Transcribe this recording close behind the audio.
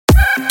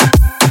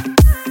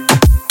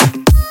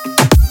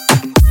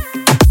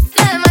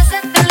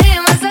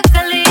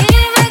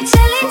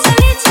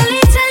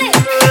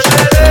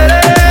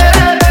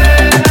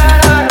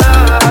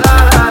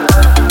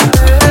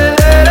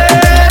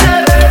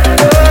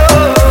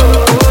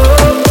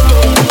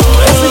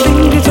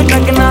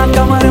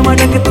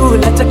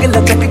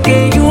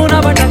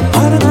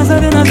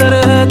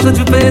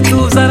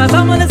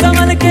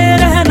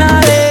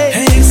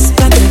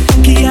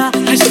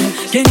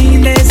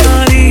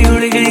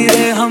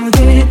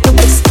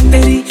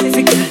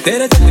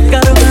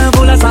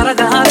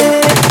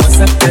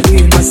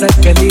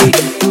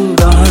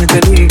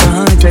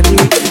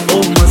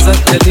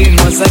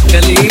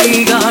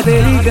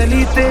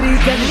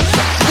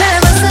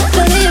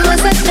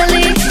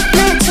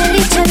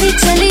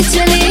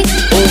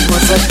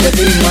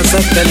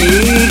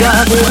मसकली गा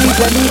मेरी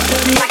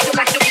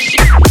गली।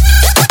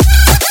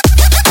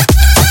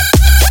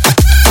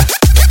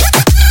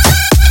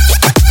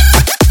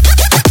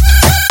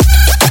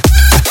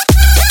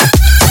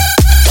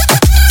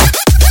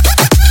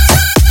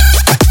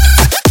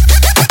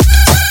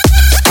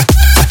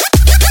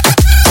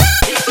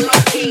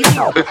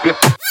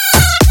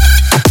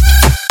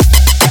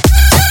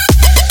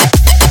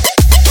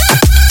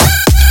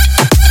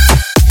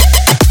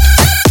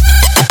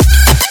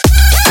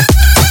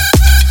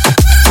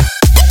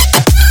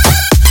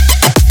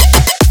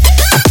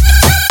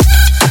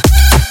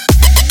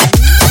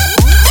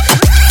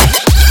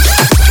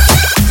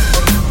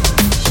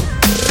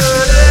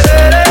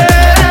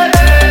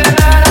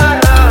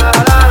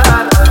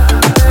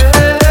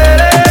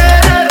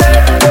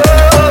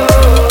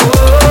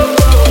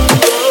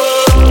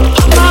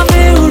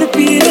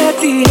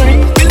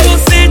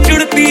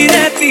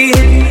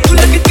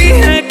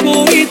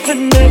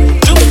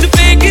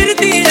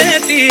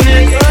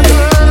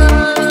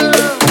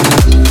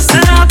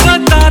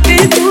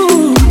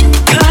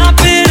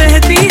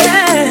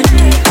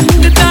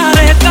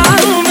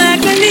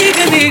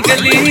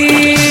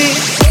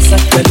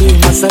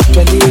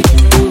 मसकली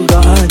तू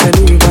कहाँ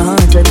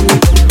चली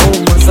ओ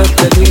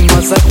मसकली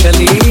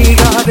मसकली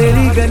कहाँ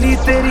तेरी गली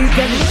तेरी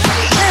गली।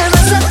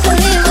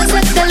 मसकली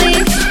मसकली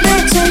मैं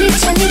चली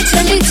चली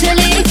चली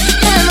चली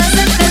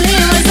मसकली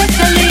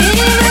मसकली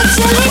मैं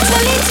चली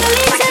चली चली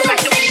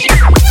चली।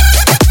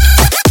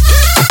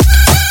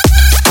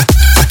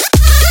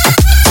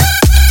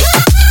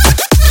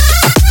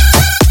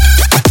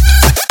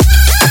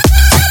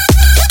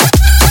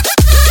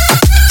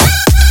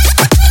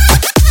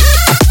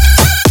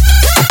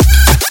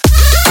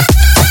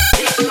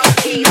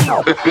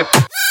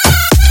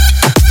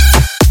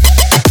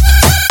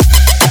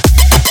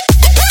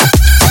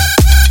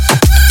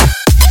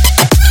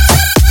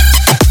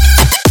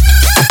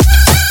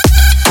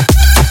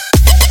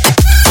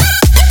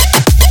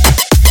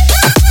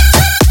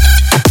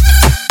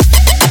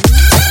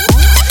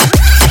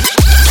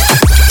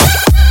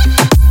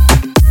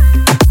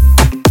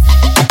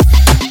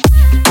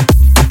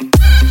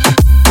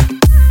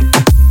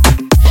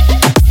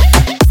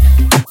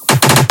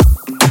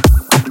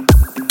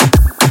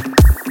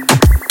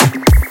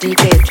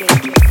 DJ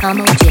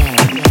Homo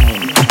J.